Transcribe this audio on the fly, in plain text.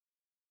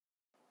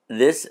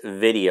This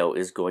video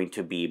is going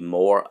to be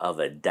more of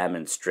a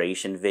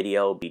demonstration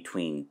video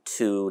between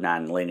two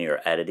nonlinear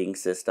editing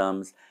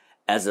systems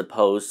as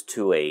opposed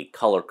to a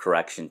color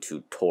correction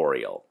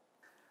tutorial.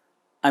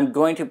 I'm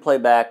going to play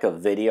back a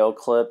video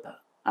clip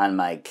on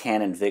my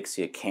Canon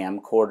Vixia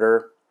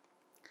camcorder.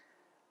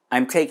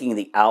 I'm taking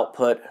the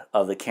output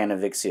of the Canon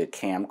Vixia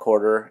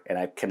camcorder and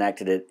I've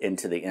connected it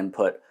into the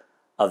input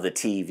of the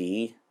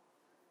TV.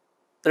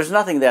 There's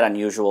nothing that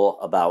unusual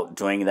about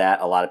doing that.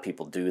 A lot of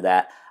people do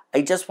that.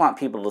 I just want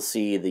people to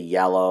see the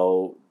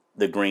yellow,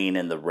 the green,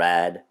 and the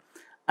red.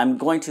 I'm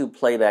going to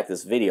play back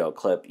this video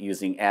clip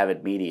using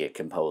Avid Media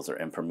Composer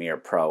and Premiere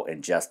Pro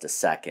in just a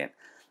second.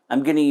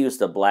 I'm going to use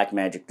the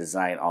Blackmagic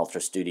Design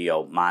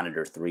UltraStudio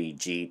Monitor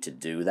 3G to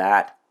do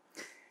that.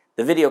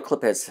 The video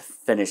clip has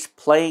finished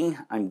playing.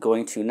 I'm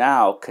going to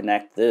now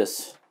connect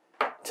this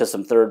to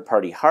some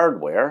third-party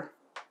hardware.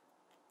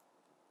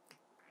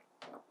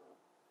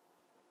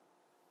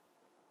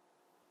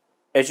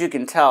 As you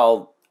can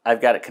tell, I've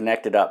got it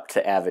connected up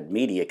to Avid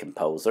Media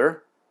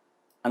Composer.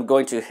 I'm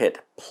going to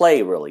hit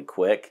play really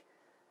quick,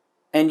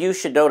 and you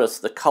should notice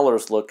the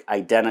colors look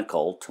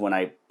identical to when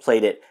I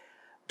played it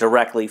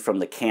directly from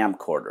the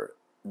camcorder.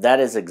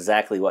 That is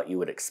exactly what you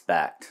would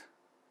expect.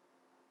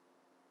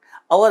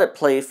 I'll let it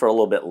play for a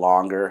little bit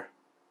longer.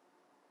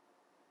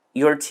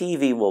 Your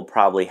TV will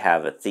probably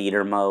have a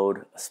theater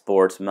mode, a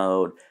sports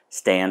mode,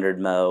 standard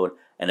mode,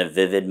 and a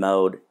vivid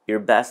mode. Your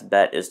best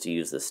bet is to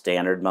use the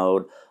standard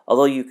mode,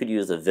 although you could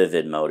use the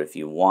vivid mode if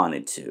you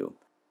wanted to.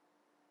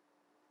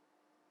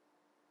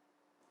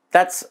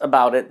 That's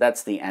about it.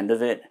 That's the end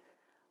of it.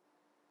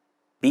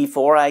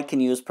 Before I can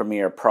use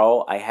Premiere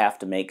Pro, I have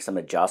to make some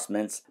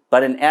adjustments.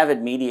 But in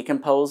Avid Media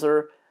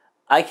Composer,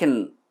 I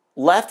can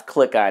left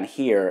click on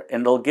here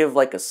and it'll give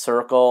like a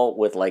circle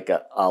with like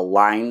a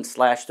line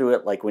slash through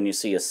it, like when you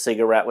see a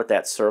cigarette with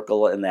that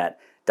circle and that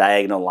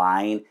diagonal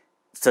line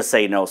to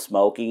say no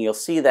smoking. You'll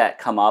see that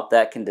come up.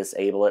 That can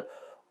disable it.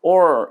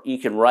 Or you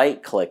can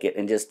right click it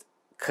and just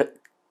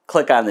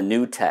click on the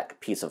new tech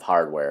piece of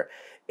hardware.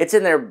 It's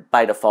in there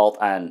by default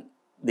on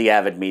the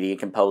Avid Media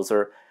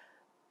Composer,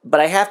 but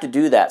I have to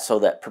do that so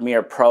that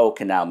Premiere Pro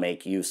can now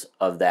make use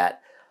of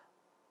that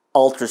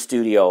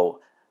UltraStudio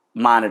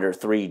Monitor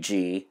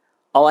 3G.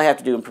 All I have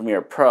to do in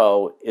Premiere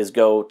Pro is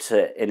go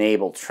to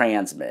Enable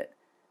Transmit.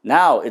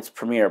 Now it's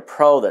Premiere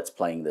Pro that's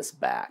playing this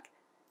back.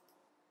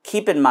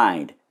 Keep in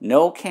mind,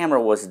 no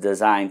camera was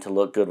designed to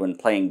look good when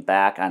playing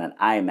back on an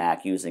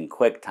iMac using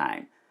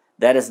QuickTime.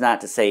 That is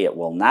not to say it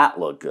will not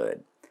look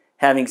good.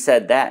 Having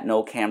said that,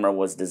 no camera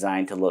was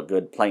designed to look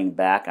good playing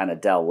back on a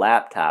Dell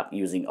laptop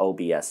using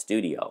OBS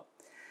Studio.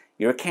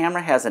 Your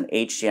camera has an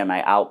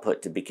HDMI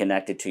output to be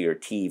connected to your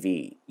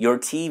TV. Your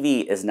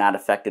TV is not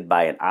affected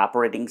by an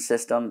operating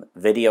system,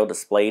 video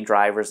display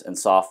drivers, and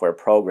software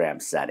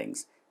program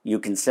settings. You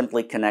can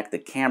simply connect the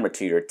camera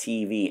to your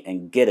TV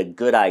and get a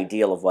good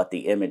idea of what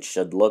the image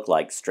should look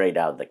like straight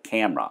out of the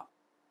camera.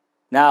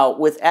 Now,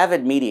 with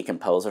Avid Media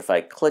Composer, if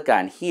I click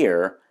on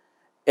here,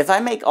 if I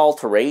make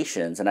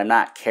alterations and I'm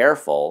not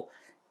careful,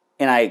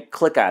 and I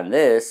click on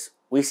this,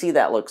 we see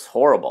that looks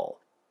horrible.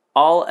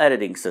 All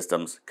editing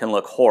systems can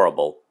look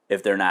horrible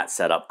if they're not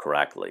set up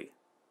correctly.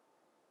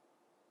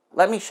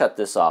 Let me shut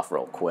this off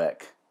real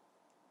quick.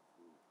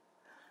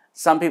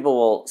 Some people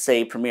will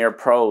say Premiere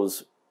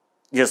Pro's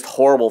just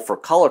horrible for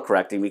color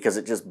correcting because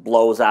it just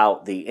blows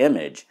out the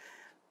image.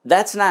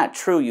 That's not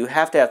true. You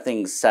have to have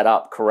things set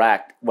up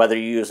correct, whether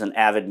you use an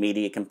Avid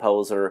Media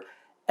Composer,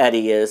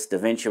 Edius,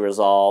 DaVinci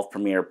Resolve,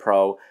 Premiere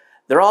Pro.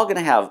 They're all going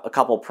to have a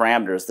couple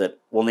parameters that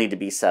will need to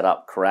be set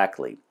up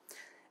correctly.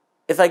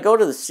 If I go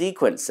to the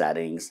sequence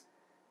settings,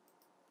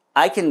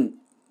 I can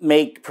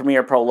make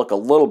Premiere Pro look a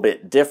little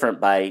bit different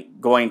by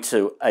going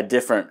to a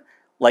different,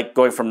 like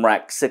going from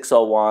Rec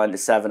 601 to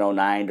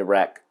 709 to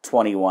Rec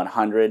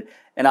 2100.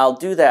 And I'll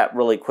do that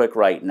really quick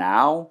right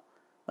now.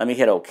 Let me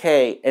hit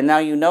OK. And now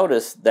you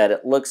notice that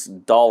it looks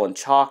dull and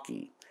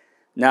chalky.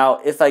 Now,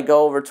 if I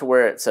go over to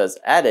where it says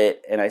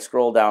Edit and I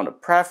scroll down to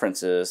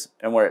Preferences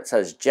and where it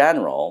says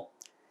General,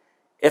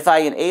 if I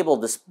enable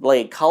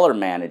Display Color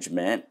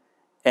Management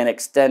and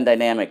extend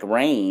dynamic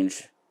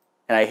range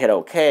and I hit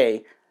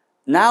OK,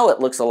 now it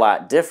looks a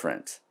lot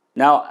different.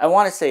 Now, I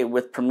want to say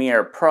with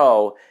Premiere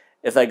Pro,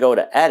 if I go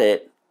to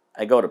Edit,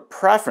 I go to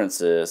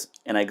Preferences,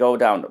 and I go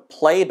down to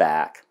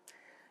Playback,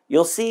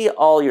 you'll see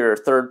all your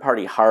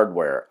third-party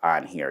hardware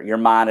on here. Your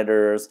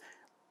monitors,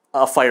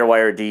 a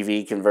FireWire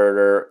DV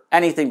converter,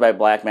 anything by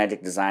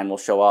Blackmagic Design will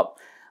show up.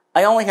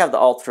 I only have the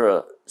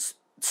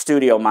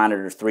UltraStudio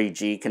Monitor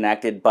 3G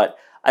connected, but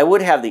I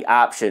would have the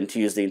option to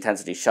use the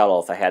Intensity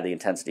Shuttle if I had the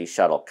Intensity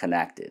Shuttle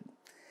connected.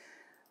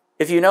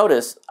 If you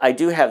notice, I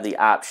do have the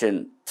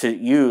option to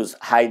use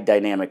high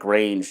dynamic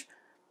range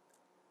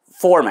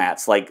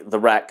formats like the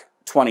Rec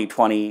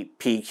 2020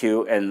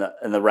 PQ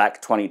and the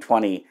Rec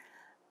 2020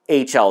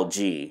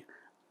 HLG.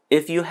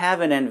 If you have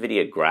an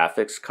NVIDIA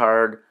graphics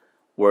card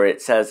where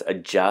it says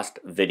Adjust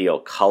Video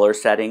Color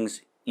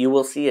Settings, you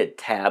will see a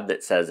tab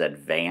that says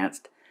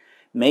Advanced.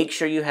 Make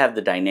sure you have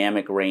the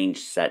dynamic range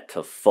set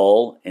to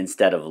full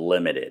instead of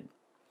limited.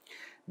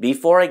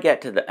 Before I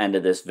get to the end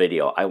of this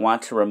video, I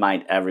want to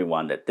remind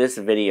everyone that this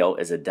video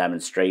is a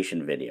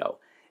demonstration video.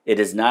 It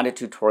is not a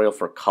tutorial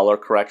for color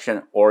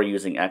correction or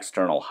using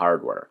external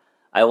hardware.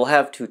 I will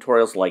have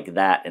tutorials like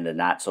that in the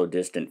not so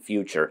distant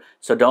future,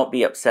 so don't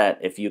be upset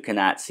if you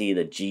cannot see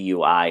the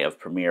GUI of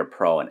Premiere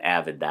Pro and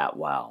Avid that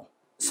well.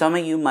 Some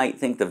of you might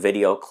think the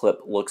video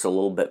clip looks a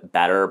little bit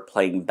better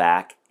playing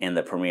back in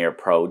the Premiere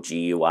Pro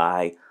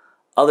GUI.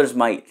 Others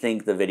might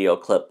think the video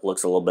clip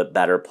looks a little bit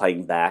better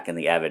playing back in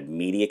the Avid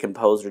Media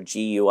Composer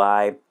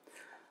GUI.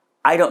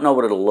 I don't know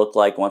what it'll look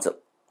like once it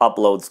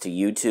uploads to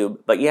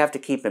YouTube, but you have to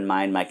keep in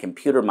mind my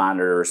computer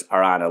monitors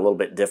are on a little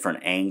bit different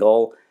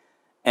angle.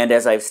 And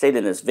as I've stated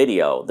in this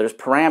video, there's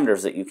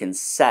parameters that you can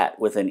set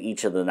within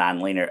each of the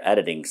nonlinear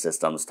editing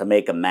systems to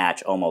make a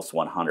match almost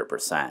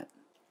 100%.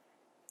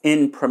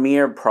 In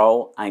Premiere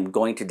Pro, I'm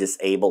going to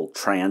disable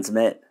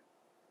transmit.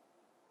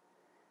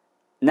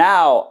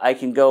 Now I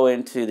can go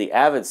into the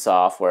Avid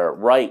software,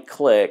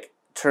 right-click,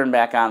 turn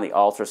back on the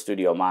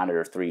UltraStudio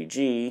Monitor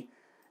 3G,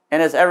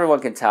 and as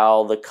everyone can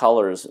tell, the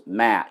colors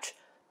match.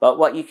 But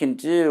what you can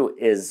do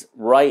is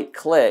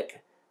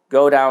right-click,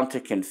 go down to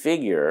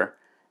Configure,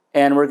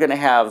 and we're going to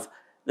have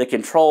the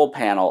control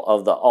panel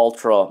of the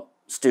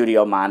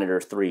UltraStudio Monitor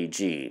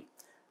 3G.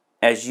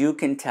 As you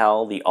can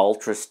tell, the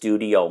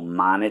UltraStudio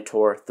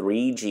Monitor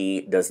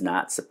 3G does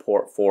not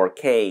support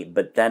 4K,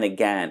 but then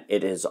again,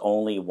 it is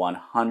only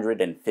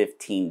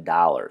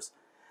 $115.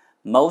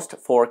 Most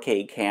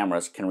 4K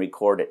cameras can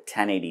record at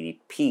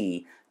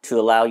 1080p to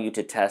allow you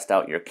to test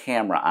out your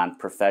camera on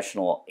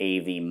professional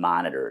AV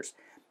monitors.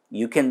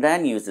 You can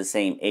then use the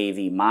same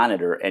AV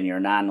monitor in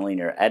your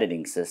nonlinear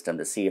editing system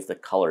to see if the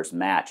colors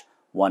match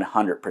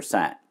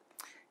 100%.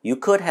 You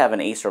could have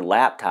an Acer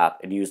laptop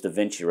and use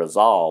DaVinci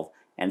Resolve,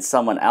 and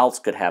someone else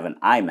could have an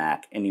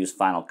iMac and use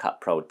Final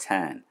Cut Pro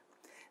 10.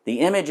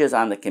 The images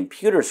on the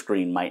computer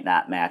screen might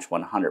not match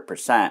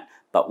 100%,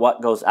 but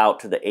what goes out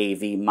to the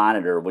AV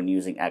monitor when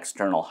using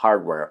external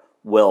hardware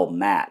will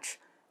match.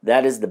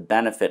 That is the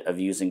benefit of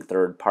using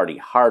third-party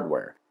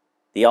hardware.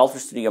 The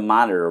UltraStudio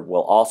Monitor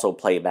will also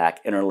play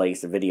back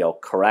interlaced video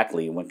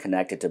correctly when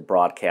connected to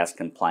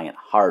broadcast-compliant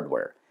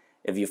hardware.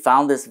 If you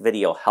found this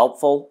video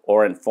helpful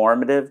or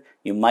informative,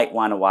 you might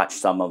want to watch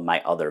some of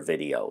my other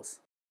videos.